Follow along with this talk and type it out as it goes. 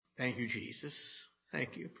Thank you, Jesus.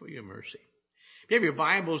 Thank you for your mercy. If you have your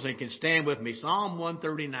Bibles, they can stand with me. Psalm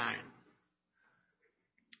 139.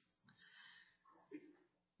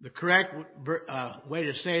 The correct way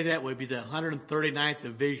to say that would be the 139th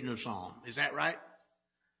division of Psalm. Is that right?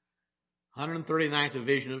 139th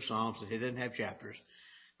division of Psalms. It doesn't have chapters.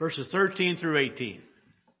 Verses 13 through 18.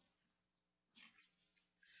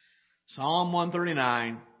 Psalm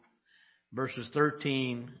 139, verses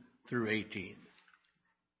 13 through 18.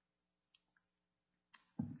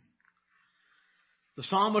 The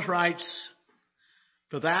psalmist writes,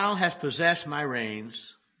 "For thou hast possessed my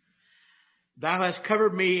reins. Thou hast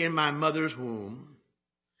covered me in my mother's womb.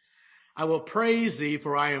 I will praise thee,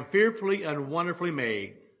 for I am fearfully and wonderfully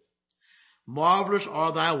made. Marvelous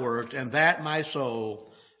are thy works, and that my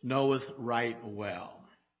soul knoweth right well.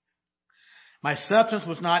 My substance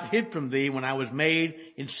was not hid from thee when I was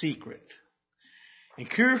made in secret, and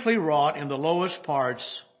curiously wrought in the lowest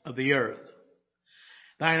parts of the earth.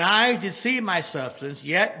 Thine eyes did see my substance,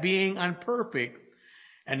 yet being unperfect,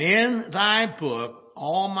 and in thy book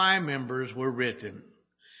all my members were written,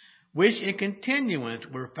 which in continuance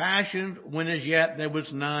were fashioned when as yet there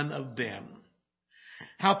was none of them.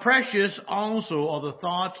 How precious also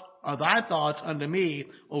are thy thoughts unto me,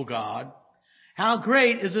 O God! How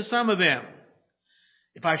great is the sum of them!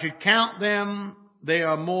 If I should count them, they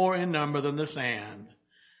are more in number than the sand.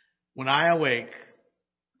 When I awake,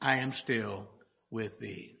 I am still with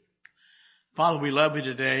thee." Father, we love you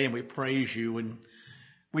today and we praise you. And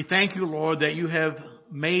we thank you, Lord, that you have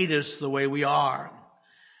made us the way we are.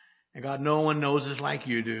 And God, no one knows us like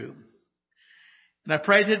you do. And I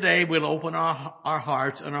pray today we'll open our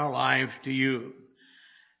hearts and our lives to you.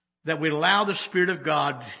 That we'll allow the Spirit of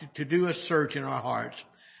God to do a search in our hearts.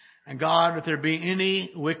 And God, if there be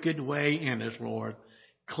any wicked way in us, Lord,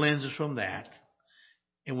 cleanse us from that.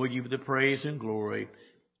 And we'll give you the praise and glory.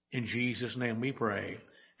 In Jesus' name we pray.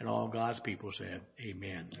 And all God's people said,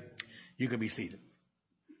 amen. You can be seated.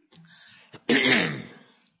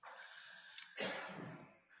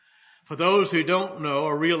 For those who don't know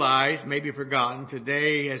or realize, maybe forgotten,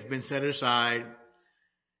 today has been set aside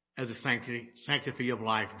as a Sanctity of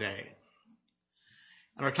Life Day.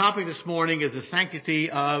 And our topic this morning is the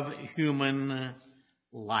sanctity of human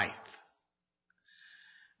life.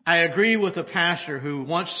 I agree with a pastor who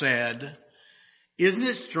once said, "Isn't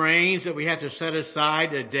it strange that we have to set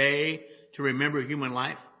aside a day to remember human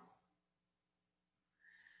life?"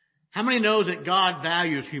 How many knows that God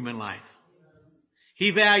values human life?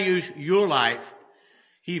 He values your life.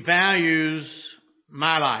 He values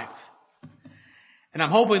my life. And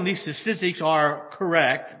I'm hoping these statistics are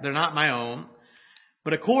correct. They're not my own.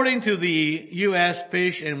 But according to the U.S.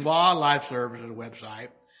 Fish and Wildlife Service's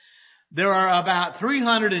website, there are about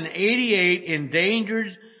 388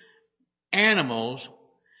 endangered animals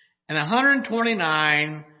and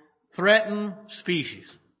 129 threatened species.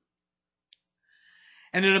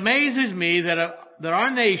 And it amazes me that our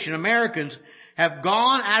nation, Americans, have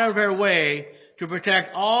gone out of their way to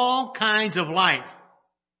protect all kinds of life.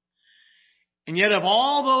 And yet of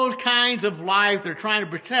all those kinds of life they're trying to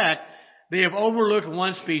protect, they have overlooked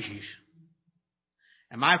one species.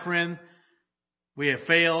 And my friend, we have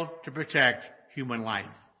failed to protect human life.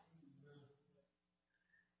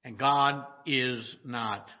 And God is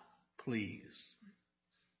not pleased.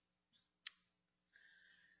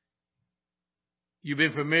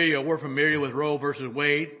 We're familiar with Roe versus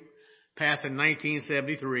Wade, passed in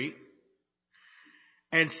 1973.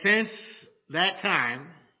 And since that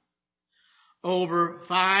time, over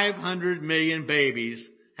 500 million babies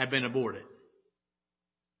have been aborted.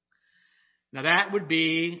 Now that would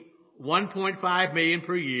be 1.5 million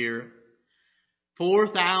per year,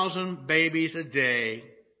 4,000 babies a day,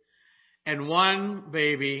 and one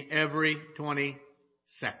baby every 20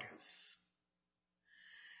 seconds.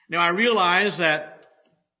 Now I realize that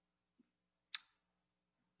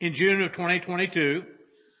in June of 2022,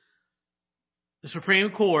 the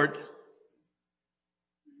Supreme Court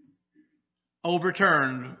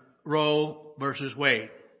overturned Roe versus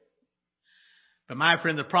Wade. But my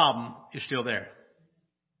friend, the problem is still there.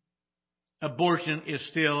 Abortion is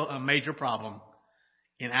still a major problem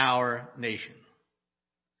in our nation.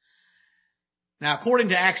 Now, according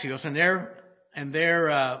to Axios and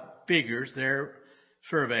their figures, their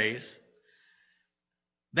surveys,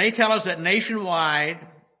 they tell us that nationwide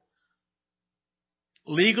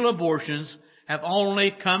legal abortions have only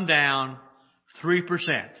come down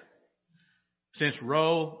 3% since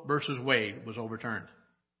Roe versus Wade was overturned.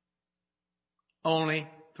 Only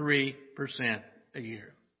 3% a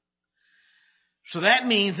year. So that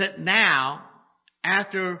means that now,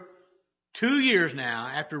 after 2 years now,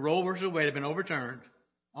 after Roe versus Wade had been overturned,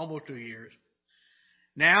 almost 2 years.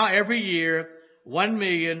 Now, every year,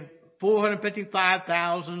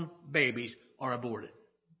 1,455,000 babies are aborted.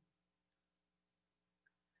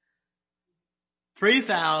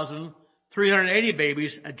 3,380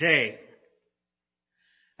 babies a day.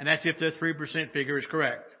 And that's if the 3% figure is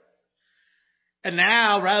correct. And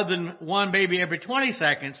now, rather than one baby every 20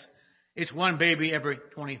 seconds, it's one baby every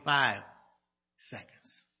 25 seconds.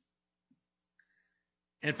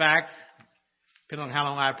 In fact, depending on how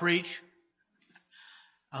long I preach,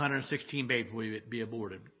 116 babies will be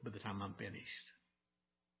aborted by the time I'm finished.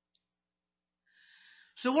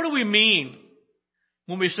 So what do we mean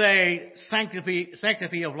when we say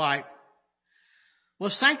sanctity of life? Well,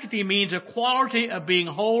 sanctity means a quality of being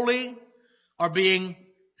holy or being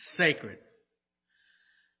sacred.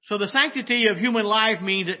 So the sanctity of human life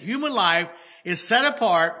means that human life is set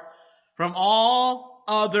apart from all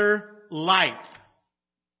other life.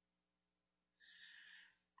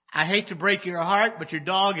 I hate to break your heart, but your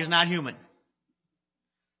dog is not human.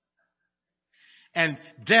 And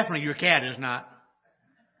definitely your cat is not.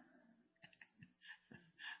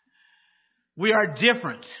 We are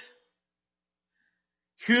different.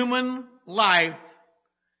 Human life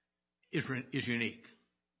is unique.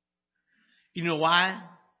 You know why?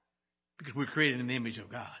 Because we're created in the image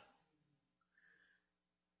of God.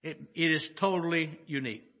 It is totally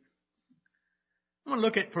unique. I'm going to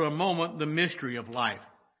look at for a moment the mystery of life.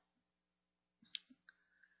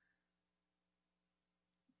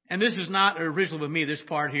 And this is not original with me, this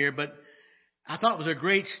part here, but I thought it was a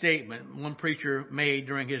great statement one preacher made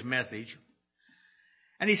during his message.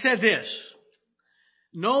 And he said this: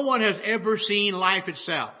 no one has ever seen life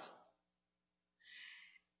itself.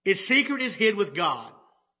 Its secret is hid with God.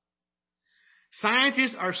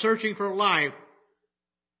 Scientists are searching for life,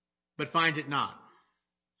 but find it not.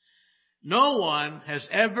 No one has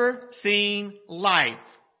ever seen life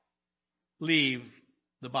leave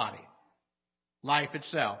the body. Life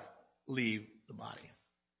itself leave the body.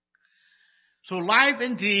 So life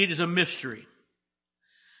indeed is a mystery.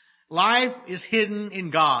 Life is hidden in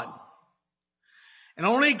God. And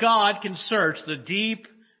only God can search the deep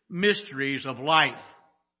mysteries of life.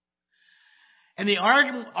 And the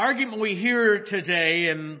argument we hear today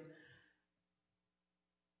in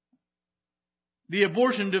the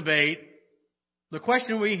abortion debate, the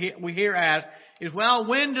question we hear asked is, well,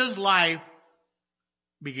 when does life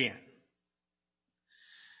begin?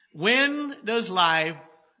 When does life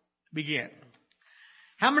begin?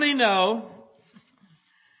 How many know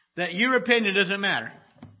that your opinion doesn't matter?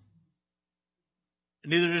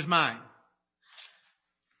 Neither does mine.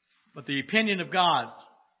 But the opinion of God,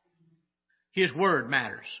 His Word,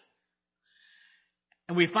 matters.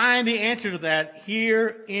 And we find the answer to that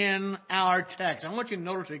here in our text. I want you to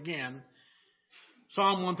notice again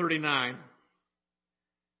Psalm 139,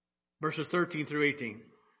 verses 13 through 18.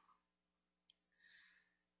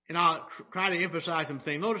 And I'll try to emphasize some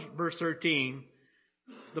things. Notice verse 13.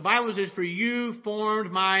 The Bible says, for you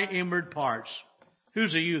formed my inward parts.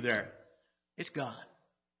 Who's the you there? It's God.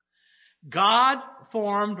 God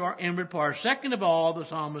formed our inward parts. Second of all, the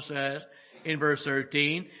psalmist says in verse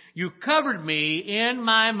 13, you covered me in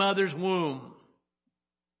my mother's womb.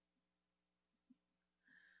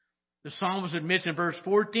 The psalmist admits in verse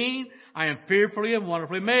 14, I am fearfully and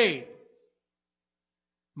wonderfully made.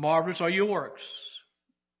 Marvelous are your works.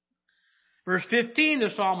 Verse 15, the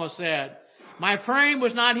psalmist said, my frame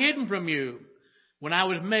was not hidden from you when I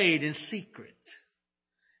was made in secret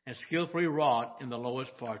and skillfully wrought in the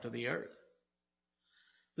lowest part of the earth.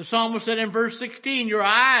 The psalmist said in verse 16, your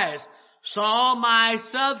eyes saw my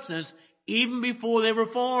substance even before they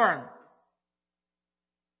were formed.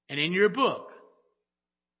 And in your book,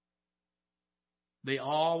 they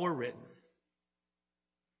all were written.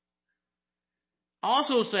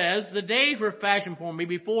 Also says, the days were fashioned for me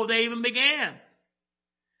before they even began.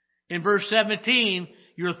 In verse 17,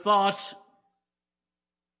 your thoughts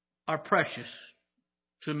are precious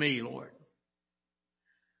to me, Lord.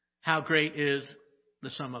 How great is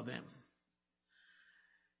the sum of them.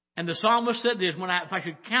 And the psalmist said this, if I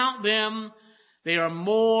should count them, they are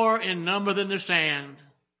more in number than the sand.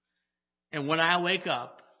 And when I wake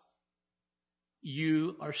up,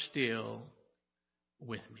 you are still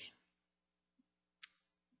with me.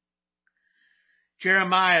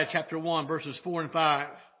 Jeremiah chapter 1, verses 4 and 5.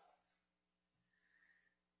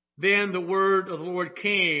 Then the word of the Lord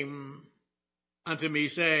came unto me,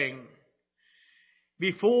 saying,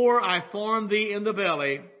 before I formed thee in the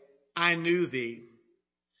belly, I knew thee.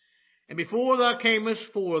 And before thou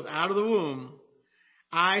camest forth out of the womb,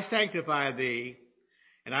 I sanctified thee,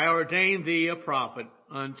 and I ordained thee a prophet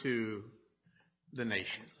unto the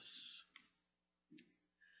nations.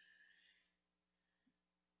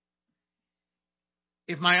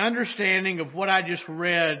 if my understanding of what I just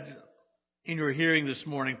read in your hearing this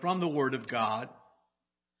morning from the Word of God,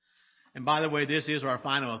 and by the way, this is our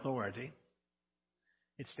final authority.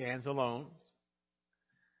 It stands alone.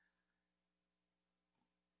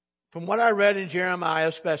 From what I read in Jeremiah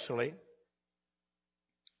especially,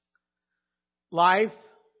 life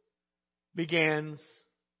begins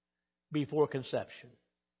before conception.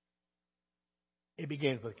 It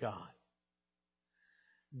begins with God.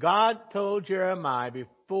 God told Jeremiah,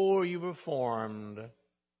 before you were formed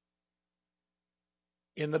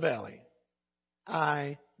in the belly,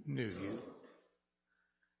 I knew you.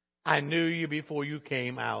 I knew you before you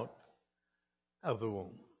came out of the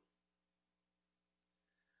womb.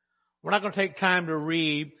 We're not going to take time to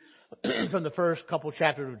read from the first couple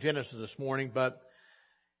chapters of Genesis this morning, but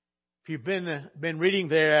if you've been reading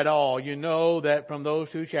there at all, you know that from those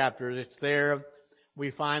two chapters, it's there we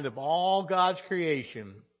find of all God's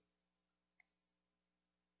creation,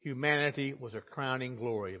 humanity was a crowning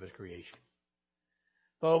glory of His creation.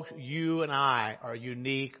 Folks, you and I are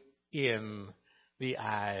unique in the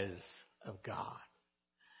eyes of God.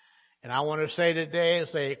 And I want to say today, and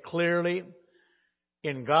say it clearly,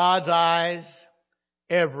 in God's eyes,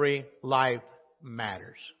 every life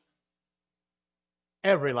matters.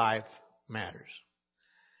 Every life matters.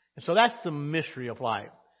 And so that's the mystery of life.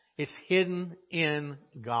 It's hidden in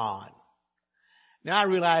God. Now I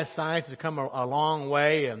realize science has come a long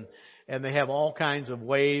way, and they have all kinds of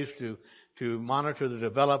ways to monitor the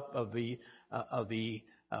development of the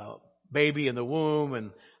baby in the womb,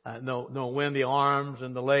 and know when the arms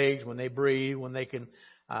and the legs, when they breathe, when they can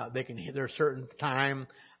there's a certain time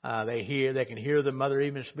they can hear the mother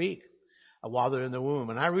even speak while they're in the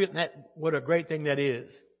womb. And what a great thing that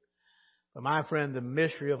is. But my friend, the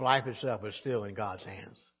mystery of life itself is still in God's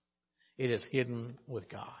hands. It is hidden with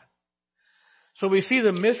God. So we see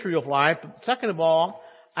the mystery of life. Second of all,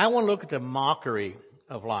 I want to look at the mockery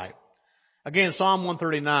of life. Again, Psalm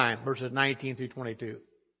 139, verses 19 through 22.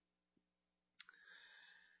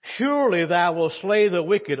 Surely thou wilt slay the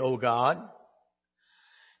wicked, O God.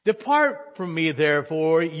 Depart from me,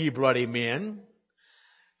 therefore, ye bloody men.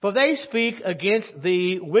 For they speak against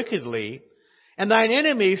thee wickedly, and thine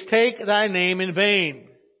enemies take thy name in vain.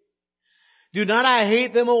 Do not I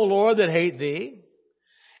hate them, O Lord, that hate thee?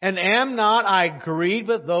 And am not I grieved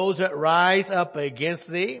with those that rise up against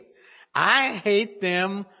thee? I hate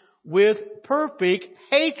them with perfect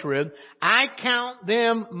hatred. I count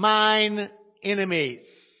them mine enemies.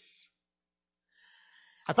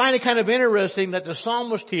 I find it kind of interesting that the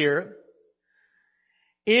psalmist here,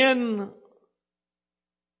 in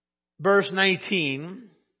verse 19,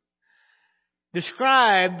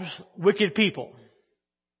 describes wicked people.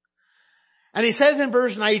 And he says in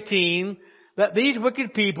verse 19 that these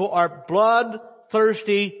wicked people are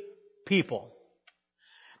bloodthirsty people.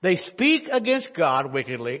 They speak against God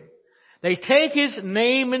wickedly. They take His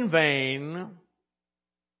name in vain.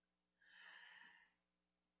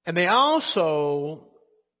 And they also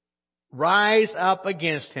rise up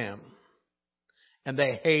against Him. And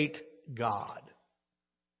they hate God.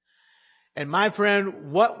 And my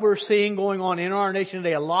friend, what we're seeing going on in our nation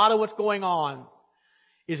today, a lot of what's going on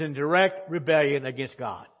is in direct rebellion against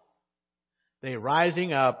God. They're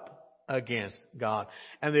rising up against God.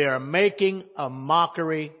 And they are making a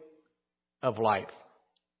mockery of life.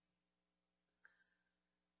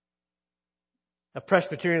 A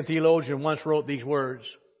Presbyterian theologian once wrote these words: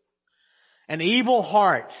 an evil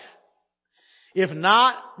heart, if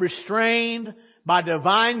not restrained by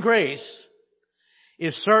divine grace,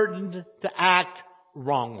 is certain to act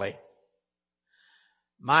wrongly.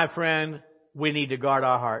 My friend, we need to guard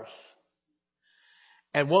our hearts.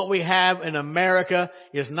 And what we have in America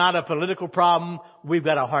is not a political problem. We've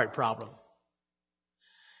got a heart problem.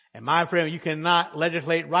 And my friend, you cannot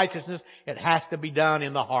legislate righteousness. It has to be done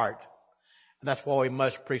in the heart. And that's why we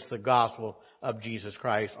must preach the gospel of Jesus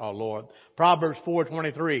Christ our Lord. Proverbs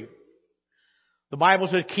 4:23. The Bible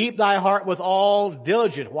says, keep thy heart with all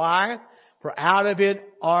diligence. Why? For out of it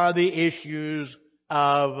are the issues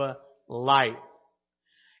of life.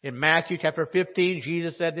 In Matthew chapter 15,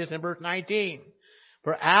 Jesus said this in verse 19.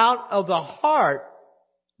 For out of the heart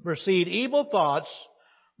proceed evil thoughts,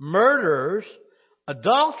 murders,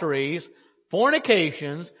 adulteries,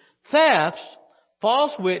 fornications, thefts,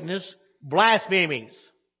 false witness, blasphemies.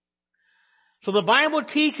 So the Bible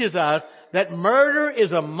teaches us that murder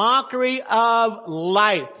is a mockery of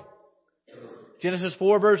life. Genesis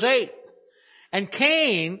 4 verse 8. And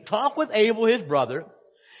Cain talked with Abel his brother,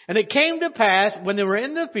 and it came to pass when they were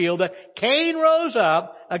in the field that Cain rose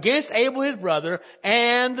up against Abel his brother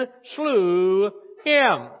and slew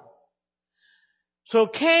him. So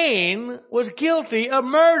Cain was guilty of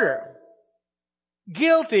murder.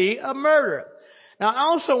 Guilty of murder. Now, I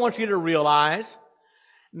also want you to realize,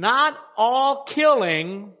 not all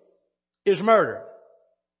killing is murder.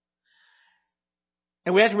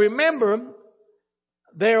 And we have to remember,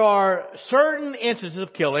 there are certain instances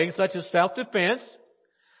of killing, such as self-defense,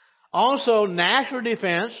 also natural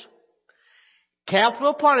defense,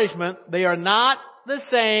 capital punishment. They are not the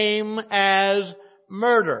same as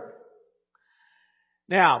murder.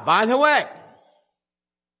 Now, by the way,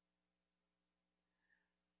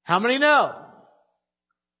 how many know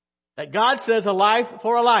that God says a life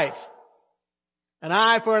for a life, an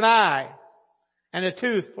eye for an eye, and a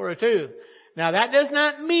tooth for a tooth? Now, that does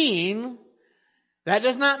not mean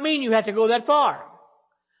you have to go that far.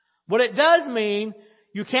 What it does mean,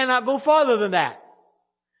 you cannot go farther than that.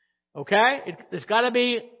 Okay? It's got to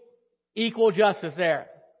be equal justice there.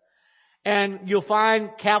 And you'll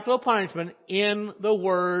find capital punishment in the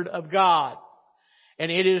Word of God.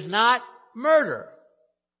 And it is not murder.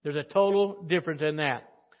 There's a total difference in that.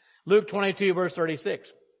 Luke 22, verse 36.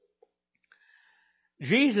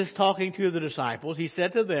 Jesus, talking to the disciples, he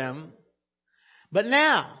said to them, "But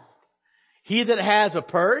now, he that has a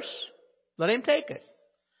purse, let him take it.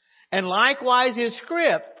 And likewise his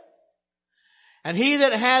scrip. And he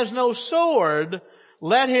that has no sword,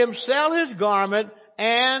 let him sell his garment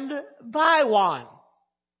and buy one."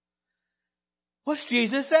 What's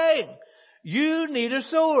Jesus saying? You need a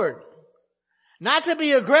sword. Not to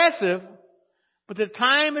be aggressive, but the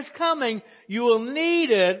time is coming. You will need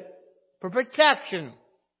it for protection.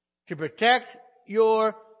 To protect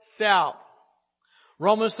yourself.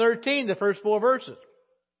 Romans 13, the first 4 verses.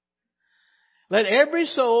 "Let every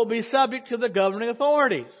soul be subject to the governing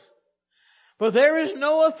authorities. For there is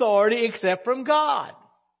no authority except from God.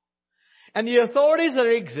 And the authorities that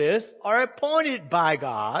exist are appointed by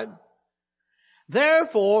God.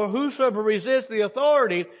 Therefore, whosoever resists the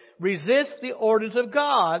authority resists the ordinance of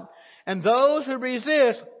God. And those who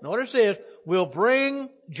resist," notice this, "will bring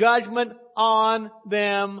judgment on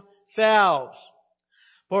themselves.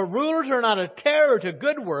 For rulers are not a terror to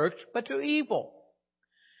good works, but to evil.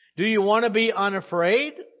 Do you want to be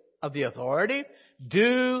unafraid of the authority?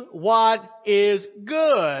 Do what is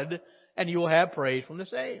good, and you will have praise from the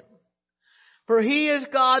same. For he is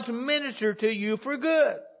God's minister to you for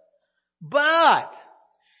good. But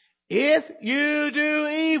if you do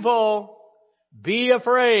evil, be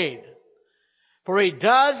afraid. For he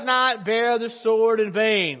does not bear the sword in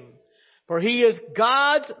vain. For he is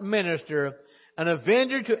God's minister, an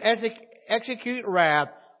avenger to execute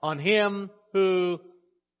wrath on him who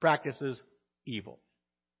practices evil."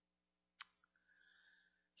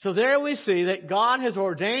 So there we see that God has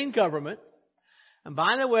ordained government. And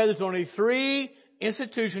by the way, there's only 3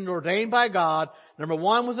 institutions ordained by God. Number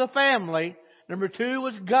 1 was a family. Number 2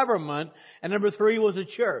 was government. And number 3 was a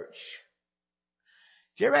church.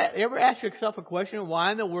 Did you ever ask yourself a question,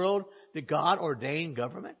 why in the world did God ordain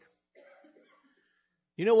government?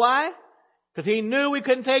 You know why? Because he knew we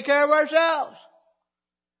couldn't take care of ourselves.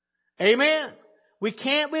 Amen. We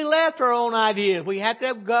can't be left to our own ideas. We have to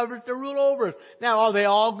have governors to rule over us. Now, are they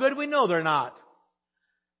all good? We know they're not.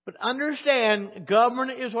 But understand,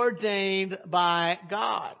 government is ordained by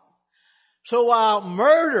God. So while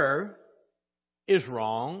murder is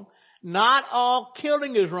wrong, not all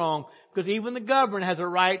killing is wrong. Because even the government has a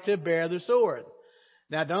right to bear the sword.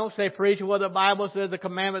 Now, don't say, preacher, well, the Bible says the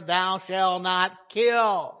commandment, thou shalt not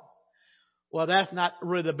kill. Well, that's not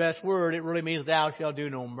really the best word. It really means thou shalt do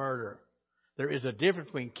no murder. There is a difference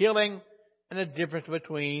between killing and a difference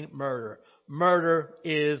between murder. Murder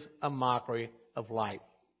is a mockery of life.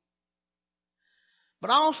 But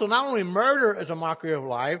also, not only murder is a mockery of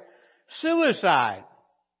life, suicide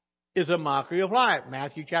is a mockery of life.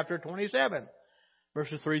 Matthew chapter 27,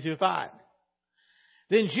 verses 3 through 5.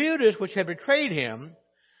 Then Judas, which had betrayed him,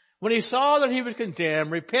 when he saw that he was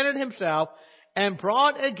condemned, repented himself and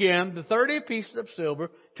brought again the 30 pieces of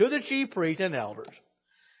silver to the chief priests and elders,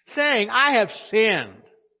 saying, I have sinned,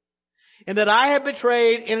 in that I have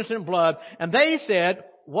betrayed innocent blood. And they said,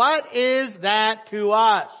 what is that to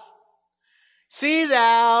us? See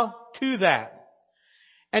thou to that.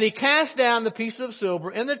 And he cast down the pieces of silver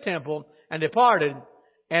in the temple and departed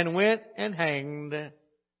and went and hanged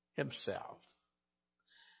himself.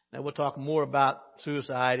 Now we'll talk more about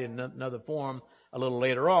suicide in another form a little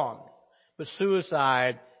later on. But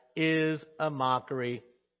suicide is a mockery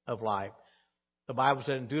of life. The Bible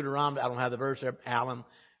says in Deuteronomy, I don't have the verse there, Alan,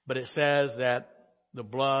 but it says that the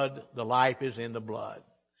life is in the blood.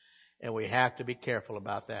 And we have to be careful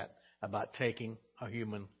about that, about taking a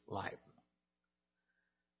human life.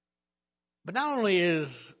 But not only is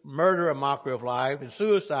murder a mockery of life and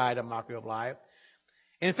suicide a mockery of life,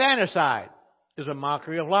 infanticide is a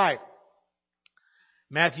mockery of life.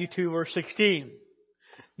 Matthew 2 verse 16.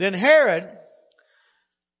 Then Herod,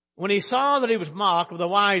 when he saw that he was mocked of the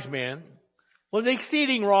wise men, was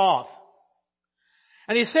exceeding wroth.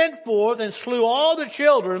 And he sent forth and slew all the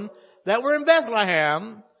children that were in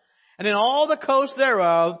Bethlehem and in all the coasts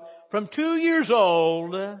thereof from 2 years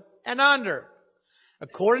old and under,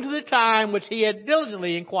 according to the time which he had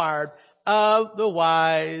diligently inquired of the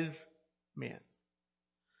wise men.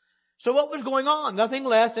 So what was going on? Nothing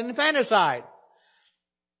less than infanticide.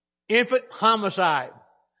 Infant homicide.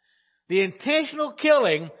 The intentional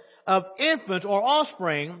killing of infants or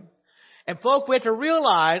offspring. And folks, we have to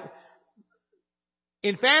realize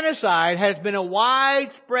infanticide has been a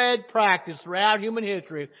widespread practice throughout human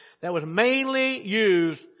history that was mainly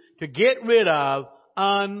used to get rid of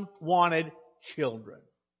unwanted children.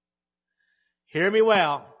 Hear me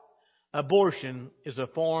well. Abortion is a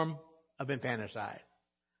form of infanticide.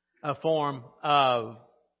 A form of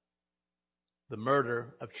the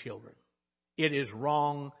murder of children. It is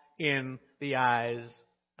wrong in the eyes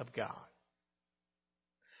of God.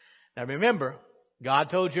 Now remember, God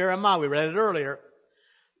told Jeremiah, we read it earlier,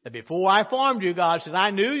 that before I formed you, God said,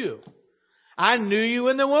 I knew you. I knew you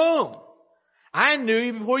in the womb. I knew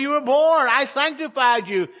you before you were born. I sanctified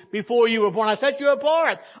you before you were born. I set you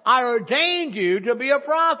apart. I ordained you to be a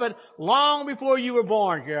prophet long before you were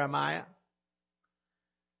born, Jeremiah.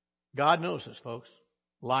 God knows this, folks.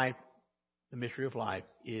 Life, the mystery of life,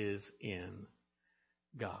 is in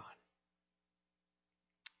God.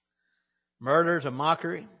 Murder is a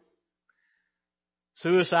mockery.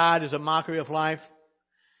 Suicide is a mockery of life.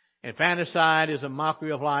 Infanticide is a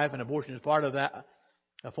mockery of life, and abortion is part of that,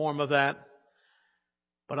 a form of that.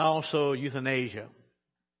 But also euthanasia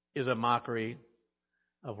is a mockery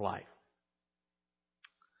of life.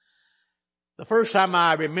 The first time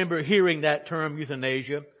I remember hearing that term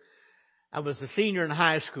euthanasia, I was a senior in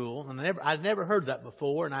high school, and I'd never heard that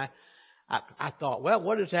before, and I thought, well,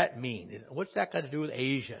 what does that mean? What's that got to do with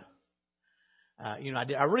Asia? I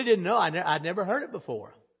really didn't know. I'd never heard it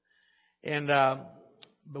before. And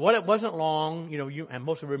but what it wasn't long, and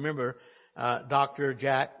most of you remember Dr.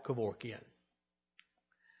 Jack Kevorkian,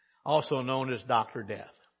 also known as Dr.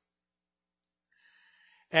 Death.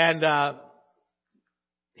 And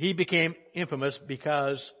he became infamous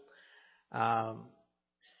because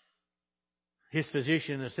his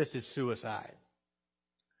physician-assisted suicide,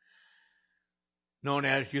 known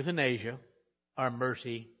as euthanasia or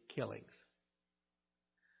mercy killings.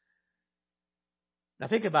 Now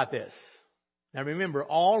think about this. Now remember,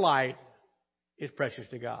 all life is precious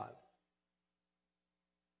to God.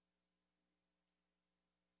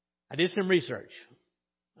 I did some research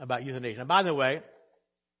about euthanasia. And by the way,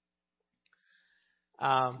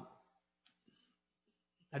 I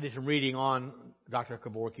did some reading on Dr.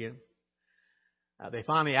 Kevorkian. They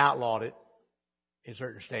finally outlawed it in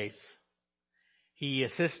certain states. He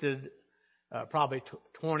assisted probably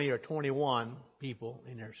 20 or 21 people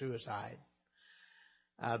in their suicide.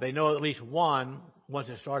 They know at least one, once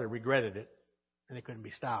it started, regretted it, and it couldn't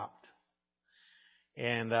be stopped.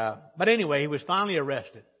 But anyway, he was finally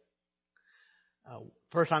arrested.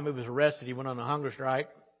 First time he was arrested, he went on a hunger strike,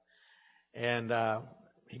 and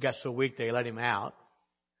he got so weak they let him out.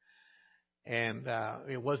 And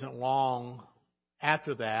it wasn't long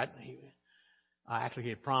after that. Actually, he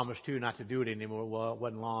had promised not to do it anymore. Well, it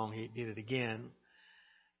wasn't long. He did it again,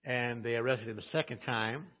 and they arrested him a second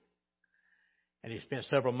time. And he spent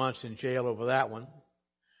several months in jail over that one.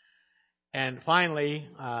 And finally,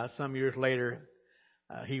 some years later,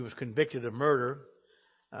 he was convicted of murder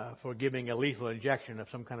for giving a lethal injection of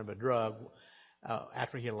some kind of a drug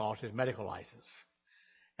after he had lost his medical license.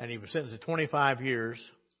 And he was sentenced to 25 years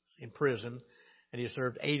in prison, and he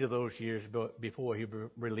served 8 of those years before he was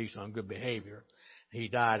released on good behavior. He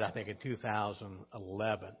died, I think, in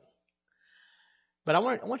 2011. But I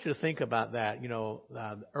want you to think about that.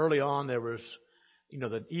 Early on there was,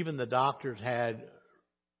 even the doctors had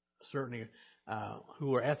certainly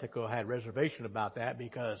who were ethical had reservation about that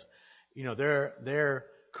because, their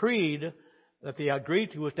creed that they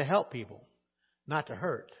agreed to was to help people, not to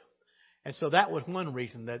hurt. And so that was one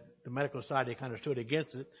reason that the medical society kind of stood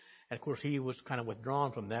against it. And of course, he was kind of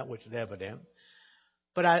withdrawn from that, which is evident.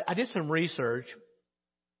 But I did some research.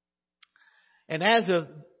 And as of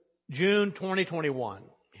June 2021,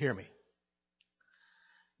 hear me,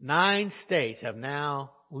 9 states have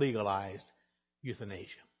now legalized euthanasia.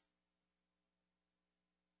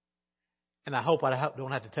 And I hope I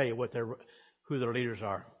don't have to tell you who their leaders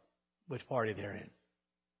are, which party they're in.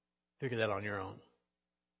 Figure that on your own.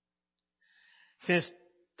 Since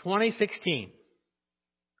 2016,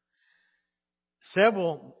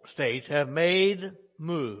 several states have made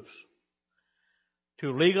moves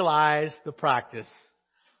to legalize the practice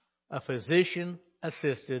of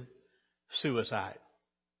physician-assisted suicide.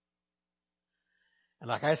 And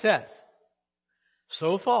like I said,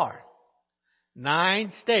 so far,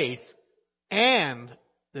 9 states and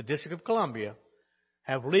the District of Columbia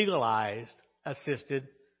have legalized assisted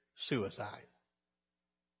suicide.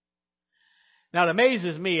 Now, it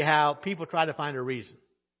amazes me how people try to find a reason.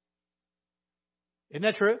 Isn't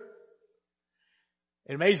that true?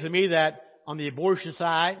 It amazes me that on the abortion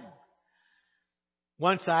side,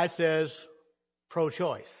 one side says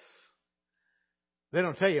pro-choice. They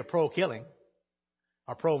don't tell you pro-killing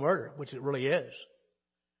or pro-murder, which it really is.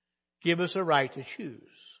 Give us a right to choose.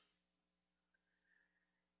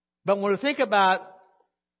 But when we think about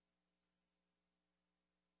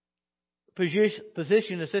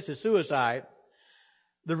physician-assisted suicide,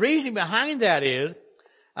 the reason behind that is,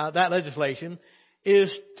 that legislation,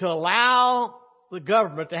 is to allow the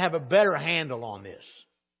government to have a better handle on this.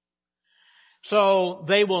 So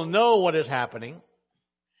they will know what is happening.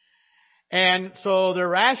 And so the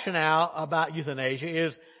rationale about euthanasia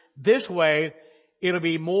is this way it'll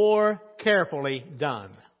be more carefully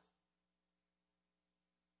done.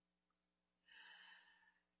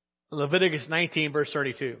 Leviticus 19, verse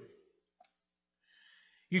 32.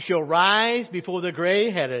 You shall rise before the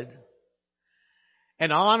gray-headed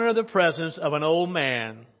and honor the presence of an old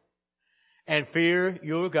man and fear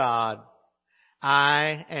your God.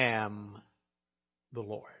 I am the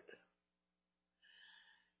Lord.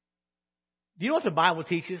 Do you know what the Bible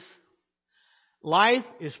teaches? Life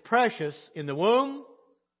is precious in the womb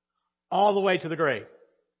all the way to the grave.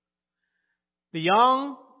 The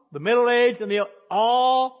young, the middle-aged, and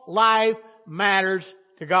all life matters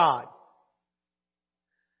to God.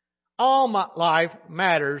 All life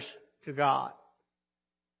matters to God.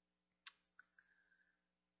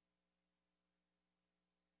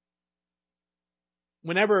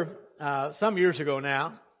 Whenever, some years ago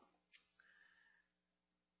now,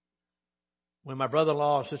 when my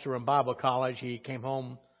brother-in-law and sister were in Bible college, he came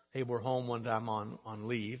home. They were home one time on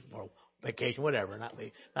leave or vacation, whatever, not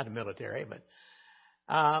leave, not the military. But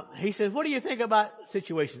he said, "What do you think about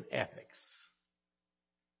situation ethics?"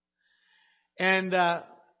 And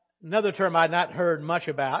another term I'd not heard much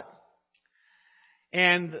about.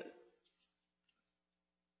 But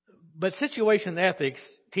situation ethics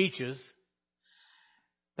teaches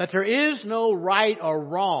that there is no right or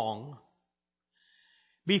wrong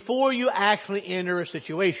before you actually enter a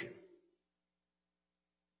situation.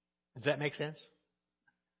 Does that make sense?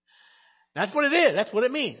 That's what it is. That's what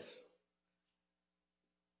it means.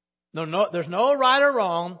 No, there's no right or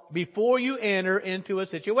wrong before you enter into a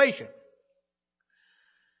situation.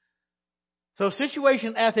 So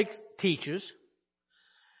situation ethics teaches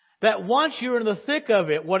that once you're in the thick of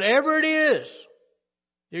it, whatever it is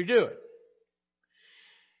you do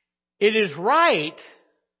it is right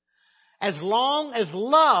as long as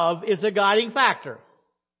love is the guiding factor.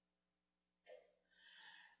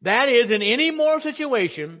 That is, in any moral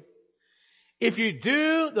situation, if you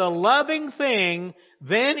do the loving thing,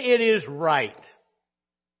 then it is right.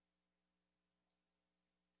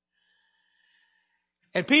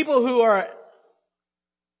 And people who are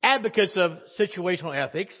advocates of situational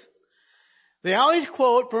ethics, they always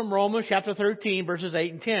quote from Romans chapter 13, verses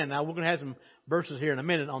 8 and 10. Now, we're going to have some verses here in a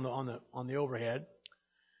minute on the overhead.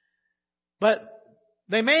 But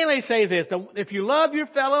they mainly say this: that if you love your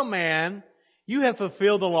fellow man, you have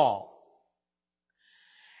fulfilled the law.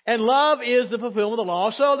 And love is the fulfillment of the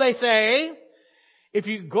law. So they say, if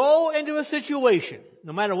you go into a situation,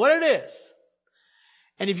 no matter what it is,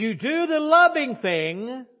 and if you do the loving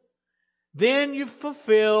thing, then you've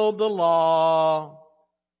fulfilled the law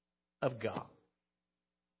of God.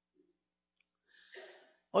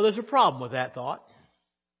 Well, there's a problem with that thought.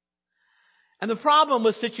 And the problem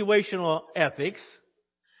with situational ethics,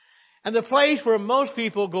 and the place where most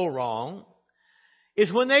people go wrong,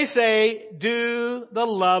 is when they say, do the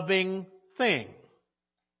loving thing.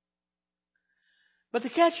 But the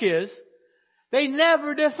catch is, they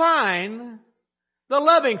never define the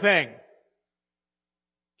loving thing.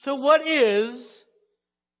 So what is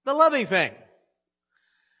the loving thing?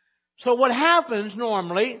 So what happens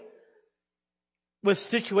normally with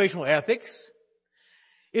situational ethics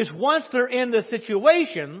is once they're in the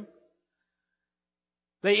situation,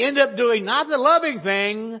 they end up doing not the loving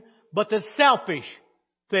thing, but the selfish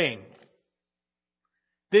thing.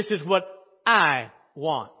 This is what I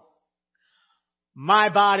want. My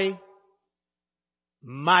body,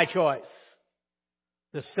 my choice.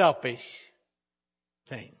 The selfish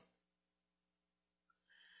thing.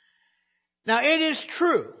 Now, it is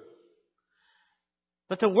true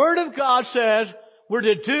that the Word of God says we're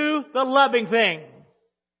to do the loving thing.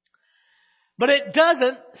 But it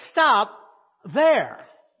doesn't stop there.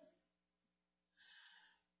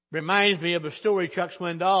 Reminds me of a story Chuck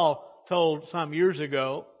Swindoll told some years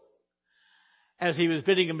ago as he was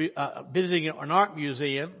visiting an art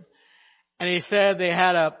museum. And he said they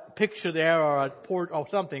had a picture there or a port or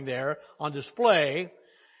something there on display.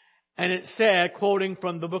 And it said, quoting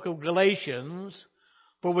from the book of Galatians,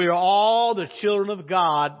 "For we are all the children of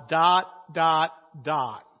God, ...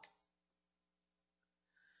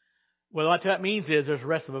 Well, what that means is there's the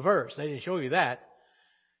rest of the verse. They didn't show you that.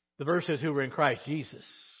 The verse says who were in Christ Jesus.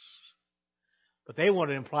 But they want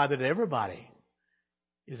to imply that everybody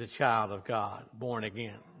is a child of God, born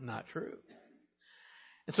again. Not true.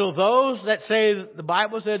 And so those that say that the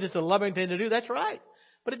Bible says it's a loving thing to do, that's right.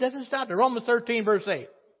 But it doesn't stop there. Romans 13, verse 8.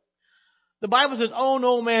 The Bible says, owe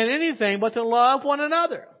no man anything but to love one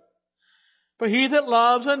another. For he that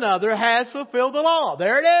loves another has fulfilled the law.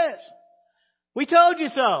 There it is. We told you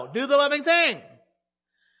so. Do the loving thing.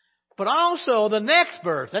 But also the next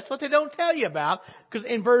verse, that's what they don't tell you about. Because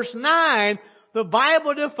in verse 9, the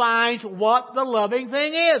Bible defines what the loving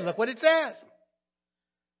thing is. Look what it says.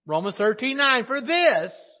 Romans 13:9. For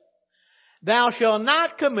this, thou shalt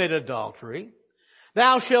not commit adultery.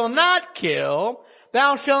 Thou shalt not kill.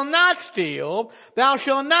 Thou shalt not steal. Thou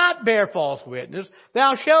shalt not bear false witness.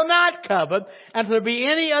 Thou shalt not covet. And if there be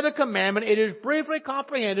any other commandment, it is briefly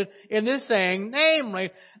comprehended in this saying, namely,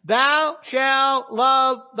 thou shalt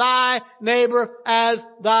love thy neighbor as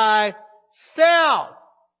thyself.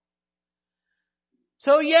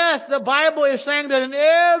 So yes, the Bible is saying that in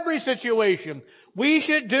every situation, we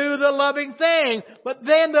should do the loving thing. But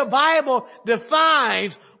then the Bible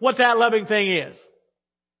defines what that loving thing is.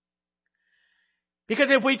 Because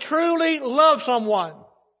if we truly love someone,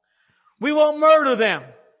 we won't murder them.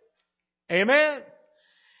 Amen?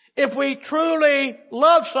 If we truly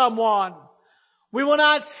love someone, we will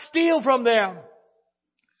not steal from them.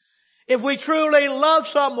 If we truly love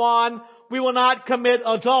someone, we will not commit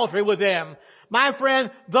adultery with them. My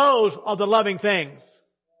friend, those are the loving things.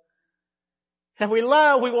 If we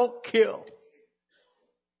love, we won't kill.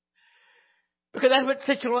 Because that's what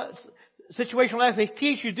situational ethics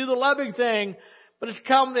teach you. Do the loving thing. But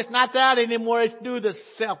it's not that anymore. It's do the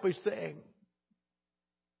selfish thing.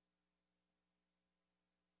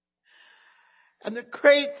 And the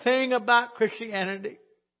great thing about Christianity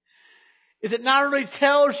is it not only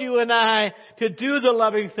tells you and I to do the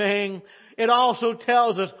loving thing, it also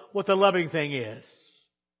tells us what the loving thing is.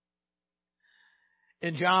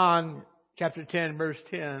 In John chapter 10, verse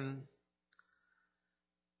 10,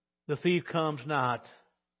 the thief comes not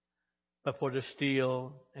but for to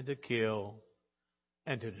steal and to kill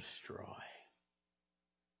and to destroy.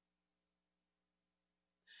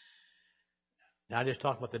 Now I just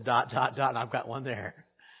talked about the ... and I've got one there.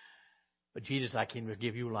 But Jesus, I came to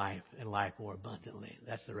give you life and life more abundantly.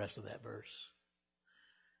 That's the rest of that verse.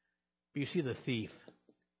 But you see the thief.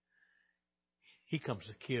 He comes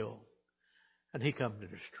to kill and he comes to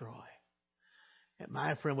destroy. And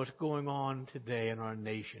my friend, what's going on today in our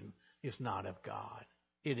nation is not of God.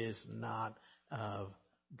 It is not of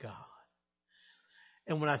God.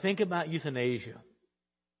 And when I think about euthanasia,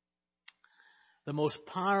 the most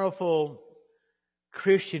powerful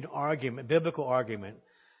Christian argument, biblical argument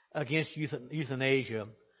against euthanasia,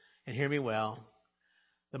 and hear me well,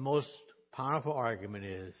 the most powerful argument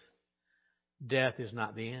is death is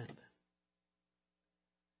not the end.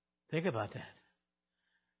 Think about that.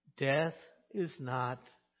 Death is not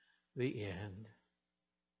the end.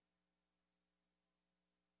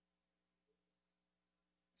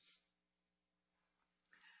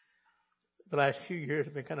 The last few years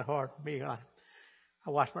have been kind of hard for me. I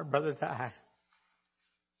watched my brother die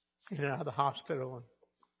in and out of the hospital.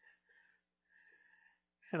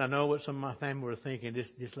 And I know what some of my family were thinking,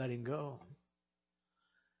 just let him go.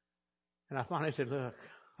 And I finally said, look,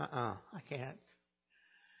 I can't.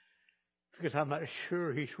 Because I'm not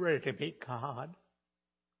sure he's ready to meet God.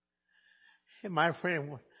 And my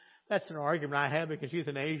friend, that's an argument I have against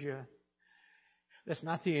euthanasia. That's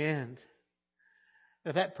not the end.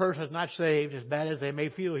 If that person is not saved, as bad as they may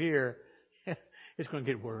feel here, it's going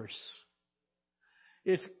to get worse.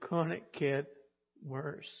 It's going to get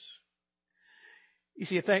worse. You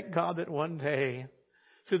see, thank God that one day,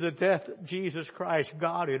 through the death of Jesus Christ,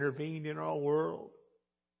 God intervened in our world.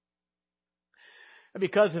 And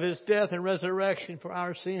because of His death and resurrection for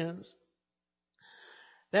our sins,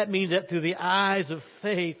 that means that through the eyes of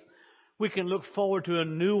faith, we can look forward to a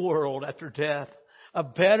new world after death. A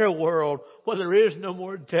better world where there is no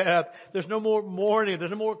more death, there's no more mourning,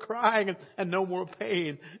 there's no more crying, and no more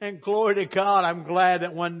pain. And glory to God, I'm glad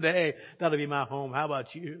that one day that'll be my home. How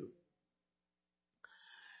about you?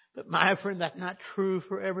 But my friend, that's not true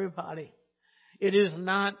for everybody. It is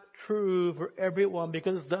not true for everyone,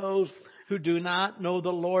 because those who do not know the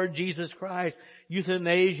Lord Jesus Christ,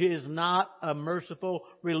 euthanasia is not a merciful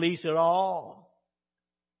release at all.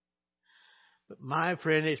 But my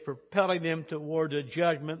friend, it's propelling them toward a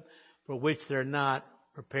judgment for which they're not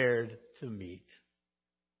prepared to meet.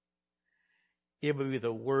 It would be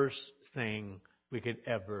the worst thing we could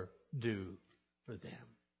ever do for them.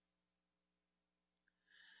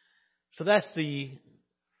 So that's the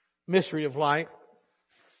mystery of life.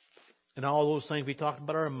 And all those things we talked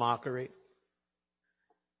about are a mockery.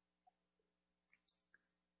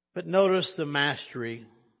 But notice the mastery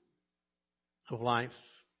of life.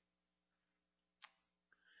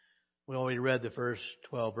 We already read the first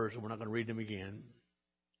 12 verses. We're not going to read them again.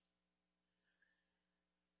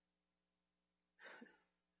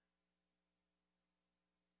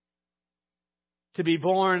 To be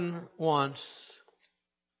born once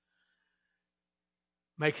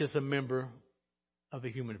makes us a member of the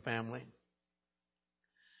human family.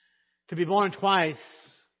 To be born twice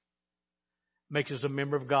makes us a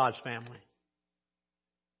member of God's family.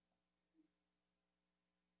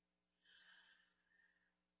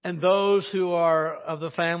 And those who are of the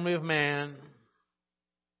family of man,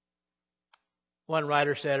 one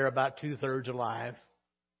writer said, are about 2/3 alive.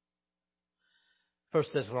 1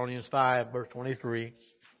 Thessalonians 5, verse 23.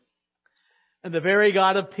 And the very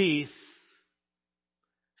God of peace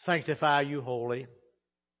sanctify you wholly.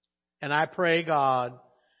 And I pray, God,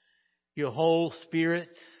 your whole spirit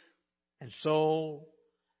and soul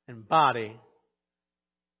and body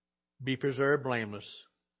be preserved blameless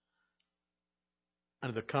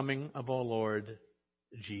unto the coming of our Lord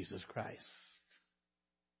Jesus Christ.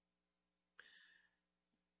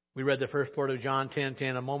 We read the first part of John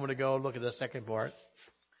 10:10 a moment ago. Look at the second part.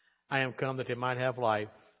 I am come that they might have life,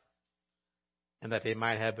 and that they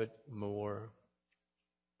might have it more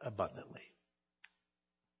abundantly.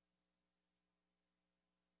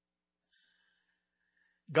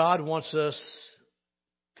 God wants us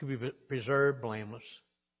to be preserved blameless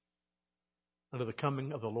unto the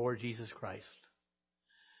coming of the Lord Jesus Christ.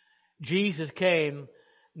 Jesus came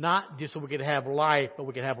not just so we could have life, but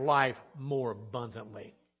we could have life more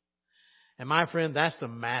abundantly. And my friend, that's the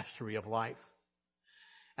mastery of life.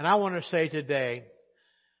 And I want to say today,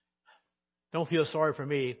 don't feel sorry for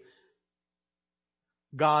me.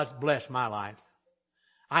 God's blessed my life.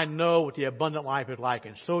 I know what the abundant life is like,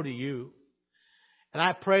 and so do you. And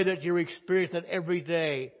I pray that you experience that every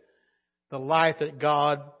day, the life that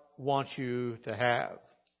God wants you to have.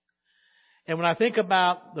 And when I think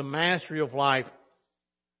about the mastery of life,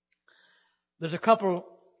 there's a couple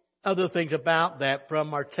other things about that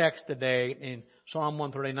from our text today in Psalm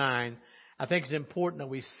 139. I think it's important that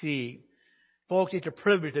we see. Folks, it's a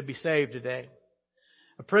privilege to be saved today.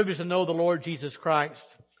 A privilege to know the Lord Jesus Christ.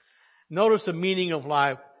 Notice the meaning of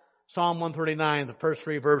life. Psalm 139, the first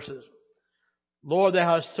 3 verses. Lord,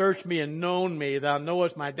 thou hast searched me and known me. Thou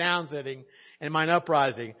knowest my downsitting and mine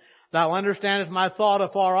uprising. Thou understandest my thought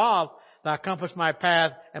afar off. Thou compassest my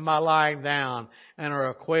path and my lying down, and are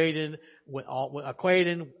acquainted with all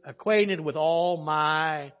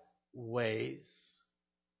my ways.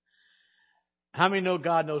 How many know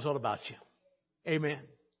God knows all about you? Amen.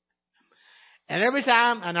 And every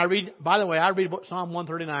time, and I read Psalm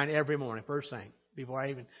 139 every morning, first thing, before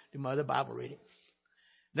I even do my other Bible reading.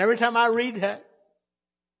 And every time I read that,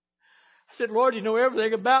 I said, Lord, you know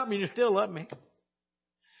everything about me, and you still love me.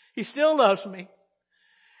 He still loves me.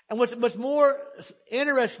 And what's more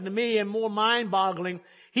interesting to me and more mind-boggling,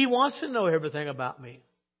 He wants to know everything about me.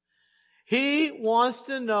 He wants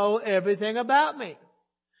to know everything about me.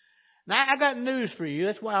 Now, I got news for you.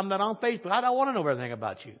 That's why I'm not on Facebook. I don't want to know everything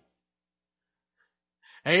about you.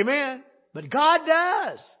 Amen. But God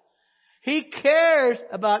does. He cares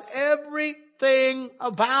about everything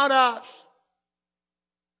about us.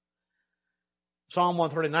 Psalm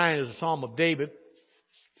 139 is a psalm of David.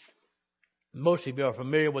 Most of you are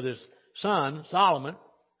familiar with his son, Solomon.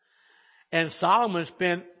 And Solomon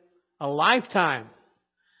spent a lifetime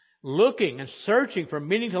looking and searching for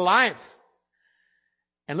meaning to life.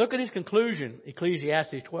 And look at his conclusion,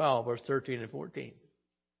 Ecclesiastes 12, verse 13 and 14.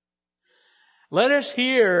 Let us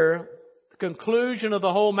hear the conclusion of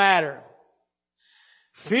the whole matter.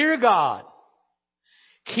 Fear God.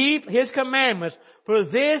 Keep His commandments, for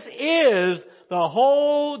this is the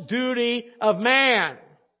whole duty of man.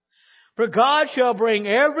 For God shall bring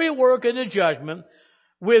every work into judgment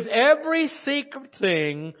with every secret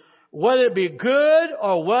thing, whether it be good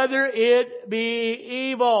or whether it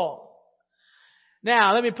be evil.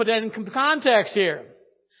 Now, let me put that in context here.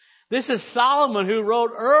 This is Solomon who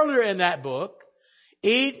wrote earlier in that book,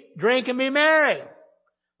 eat, drink, and be merry,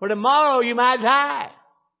 for tomorrow you might die.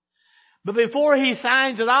 But before he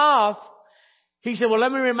signs it off, he said, well,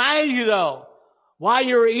 let me remind you though, while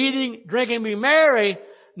you're eating, drinking, and being merry,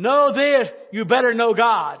 know this, you better know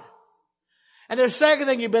God. And the second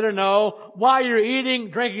thing you better know, while you're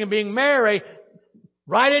eating, drinking, and being merry,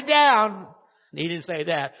 write it down. He didn't say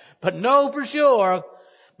that. But know for sure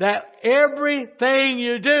that everything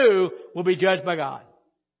you do will be judged by God.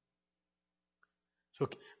 So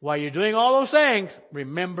while you're doing all those things,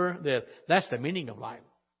 remember this. That's the meaning of life.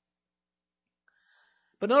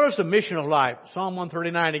 But notice the mission of life. Psalm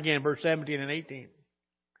 139 again, verse 17 and 18.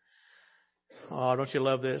 Oh, don't you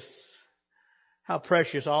love this? How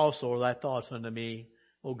precious also are thy thoughts unto me,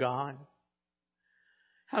 O God.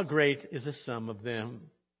 How great is the sum of them.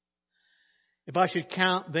 If I should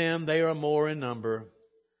count them, they are more in number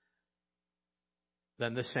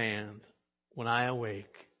than the sand. When I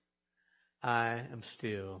awake, I am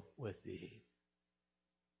still with thee.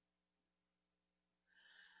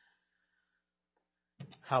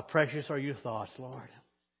 How precious are your thoughts, Lord.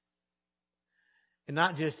 And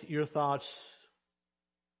not just your thoughts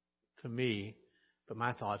to me, but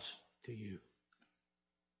my thoughts to you.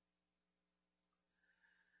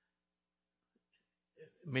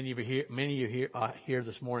 Many of you here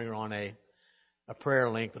this morning are on a prayer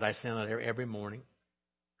link that I send out every morning.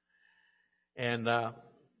 And I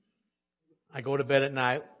go to bed at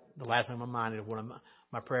night. The last thing on my mind is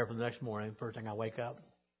my prayer for the next morning, first thing I wake up.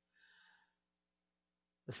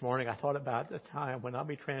 This morning I thought about the time when I'll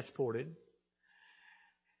be transported.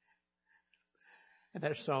 And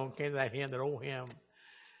that song came to that hymn, that old hymn.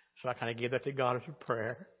 So I kind of gave that to God as a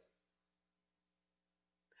prayer.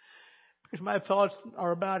 Because my thoughts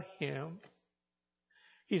are about Him.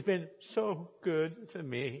 He's been so good to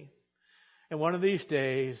me. And one of these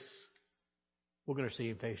days, we're going to see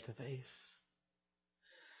Him face to face.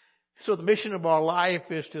 So the mission of our life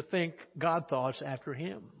is to think God thoughts after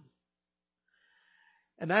Him.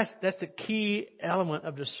 And that's the key element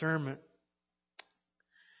of discernment.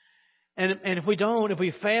 And if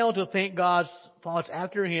we fail to think God's thoughts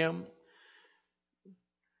after Him,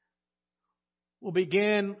 we'll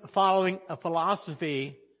begin following a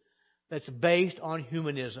philosophy that's based on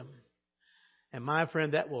humanism. And my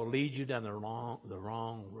friend, that will lead you down the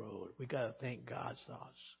wrong road. We've got to think God's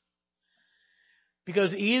thoughts.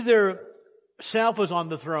 Because either self is on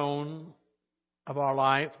the throne of our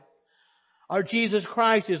life, or Jesus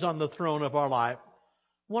Christ is on the throne of our life.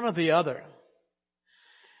 One or the other.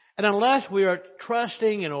 And unless we are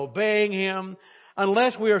trusting and obeying Him,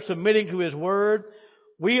 unless we are submitting to His Word,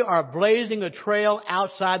 we are blazing a trail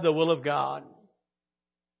outside the will of God.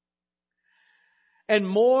 And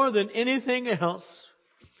more than anything else,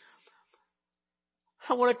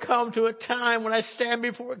 I want to come to a time when I stand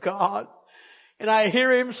before God and I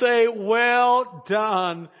hear Him say, well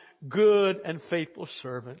done, good and faithful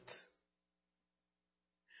servant.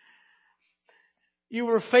 You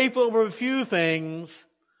were faithful over a few things.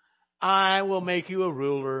 I will make you a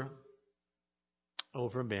ruler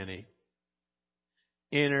over many.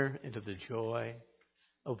 Enter into the joy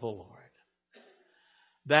of the Lord.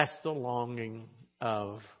 That's the longing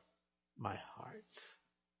of my heart.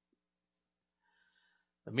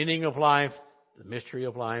 The meaning of life, the mystery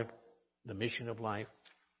of life, the mission of life,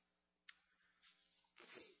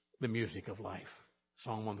 the music of life.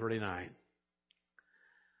 Psalm 139,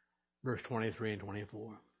 verse 23 and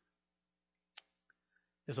 24.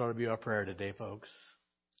 This ought to be our prayer today, folks.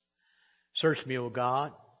 Search me, O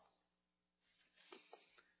God,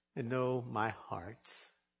 and know my heart.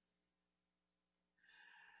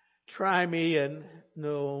 Try me and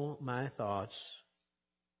know my thoughts.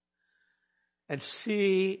 And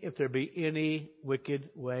see if there be any wicked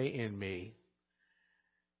way in me.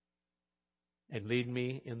 And lead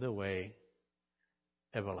me in the way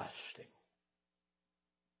everlasting.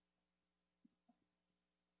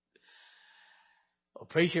 Well,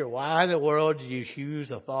 preacher, why in the world do you choose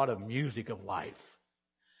the thought of music of life?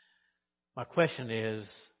 My question is,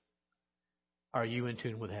 are you in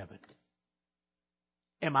tune with heaven?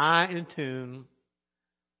 Am I in tune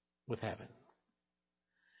with heaven?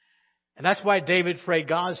 And that's why David prayed,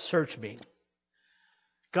 God, search me.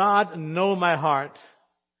 God, know my heart.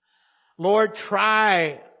 Lord,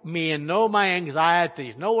 try me and know my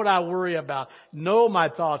anxieties. Know what I worry about. Know my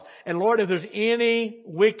thoughts. And Lord, if there's any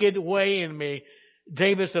wicked way in me,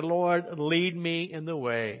 David said, Lord, lead me in the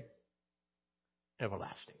way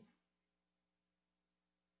everlasting.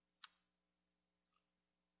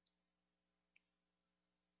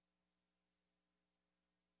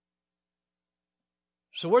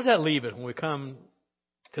 So where does that leave us when we come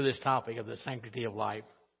to this topic of the sanctity of life?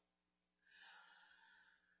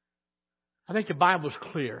 I think the Bible's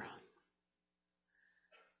clear.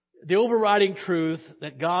 The overriding truth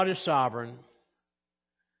that God is sovereign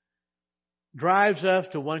drives us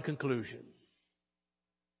to one conclusion: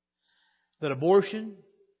 that abortion,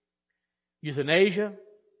 euthanasia,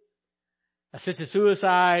 assisted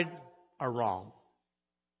suicide are wrong.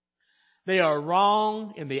 They are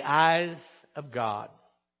wrong in the eyes of God.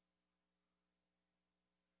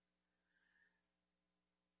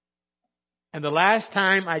 And the last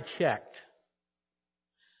time I checked,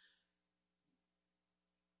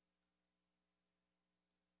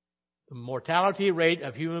 the mortality rate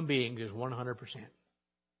of human beings is 100%.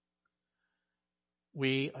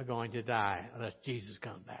 We are going to die unless Jesus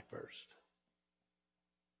comes back first.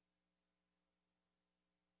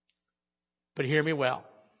 But hear me well.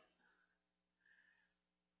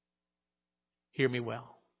 Hear me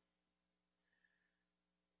well.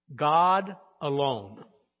 God alone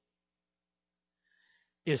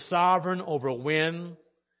is sovereign over when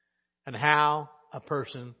and how a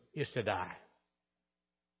person is to die.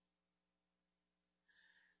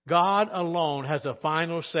 God alone has the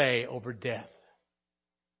final say over death.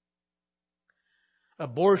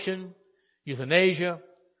 Abortion, euthanasia,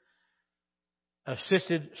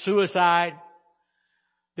 assisted suicide,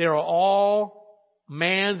 they are all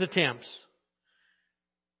man's attempts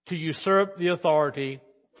to usurp the authority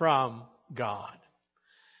from God.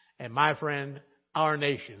 And my friend, our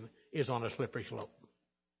nation is on a slippery slope.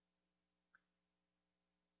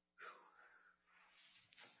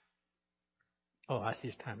 Oh, I see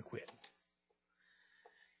it's time to quit.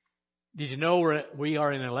 Did you know we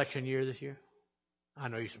are in an election year this year? I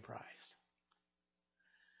know you're surprised.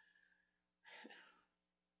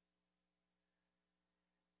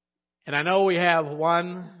 And I know we have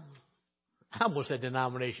one, I almost said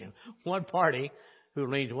denomination, one party who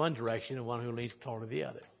leans one direction and one who leans totally the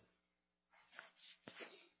other.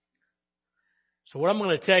 So what I'm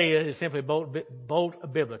going to tell you is simply both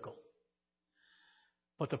biblical.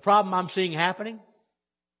 But the problem I'm seeing happening,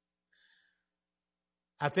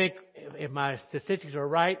 I think if my statistics are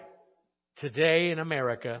right, today in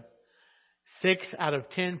America, 6 out of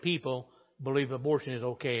 10 people believe abortion is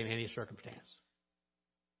okay in any circumstance.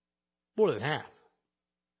 More than half.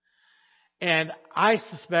 And I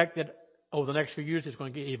suspect that over the next few years it's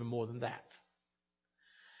going to get even more than that.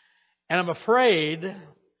 And I'm afraid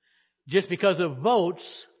just because of votes,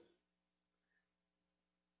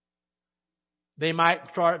 they might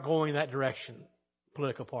start going in that direction,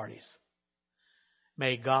 political parties.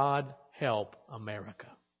 May God help America.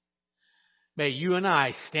 May you and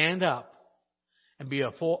I stand up and be a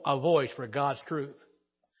voice for God's truth.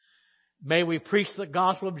 May we preach the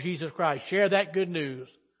gospel of Jesus Christ. Share that good news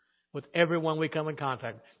with everyone we come in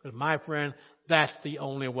contact with. Because, my friend, that's the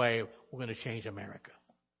only way we're going to change America.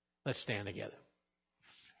 Let's stand together.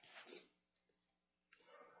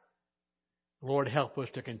 Lord, help us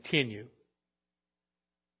to continue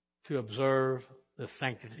to observe the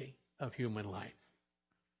sanctity of human life.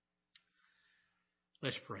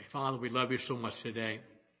 Let's pray. Father, we love you so much today.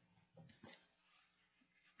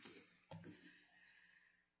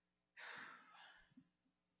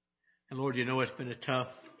 And Lord, you know it's been a tough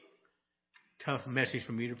message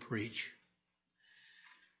for me to preach.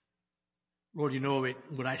 Lord, you know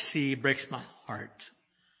what I see breaks my heart.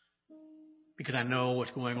 Because I know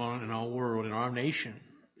what's going on in our world, in our nation,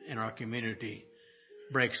 in our community,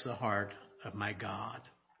 breaks the heart of my God.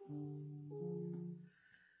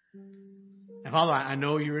 And Father, I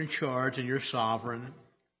know you're in charge and you're sovereign.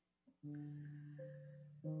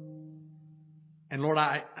 And Lord,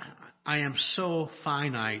 I am so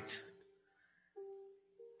finite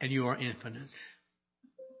and you are infinite.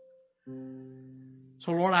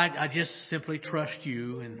 So Lord, I just simply trust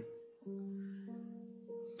you and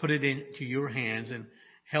put it into your hands and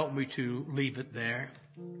help me to leave it there.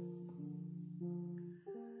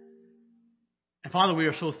 And Father, we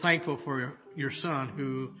are so thankful for your Son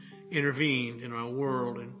who intervened in our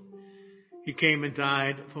world, and he came and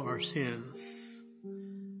died for our sins,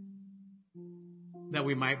 that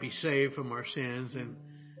we might be saved from our sins and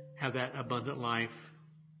have that abundant life.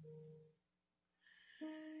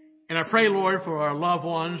 And I pray, Lord, for our loved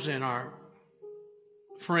ones and our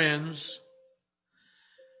friends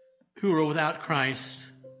who are without Christ.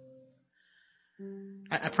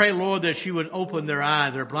 I pray, Lord, that you would open their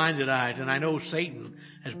eyes, their blinded eyes. And I know Satan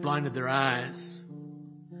has blinded their eyes.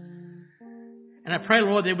 And I pray,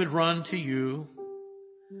 Lord, they would run to you,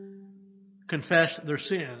 confess their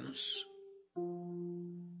sins,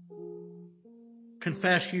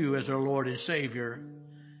 confess you as their Lord and Savior,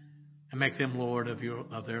 and make them Lord of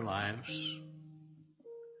their lives.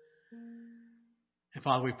 And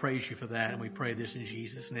Father, we praise you for that, and we pray this in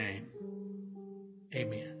Jesus' name.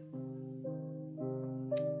 Amen.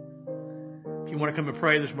 If you want to come and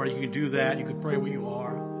pray this morning, you can do that. You can pray where you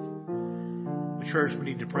are. The church, we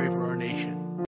need to pray for our nation.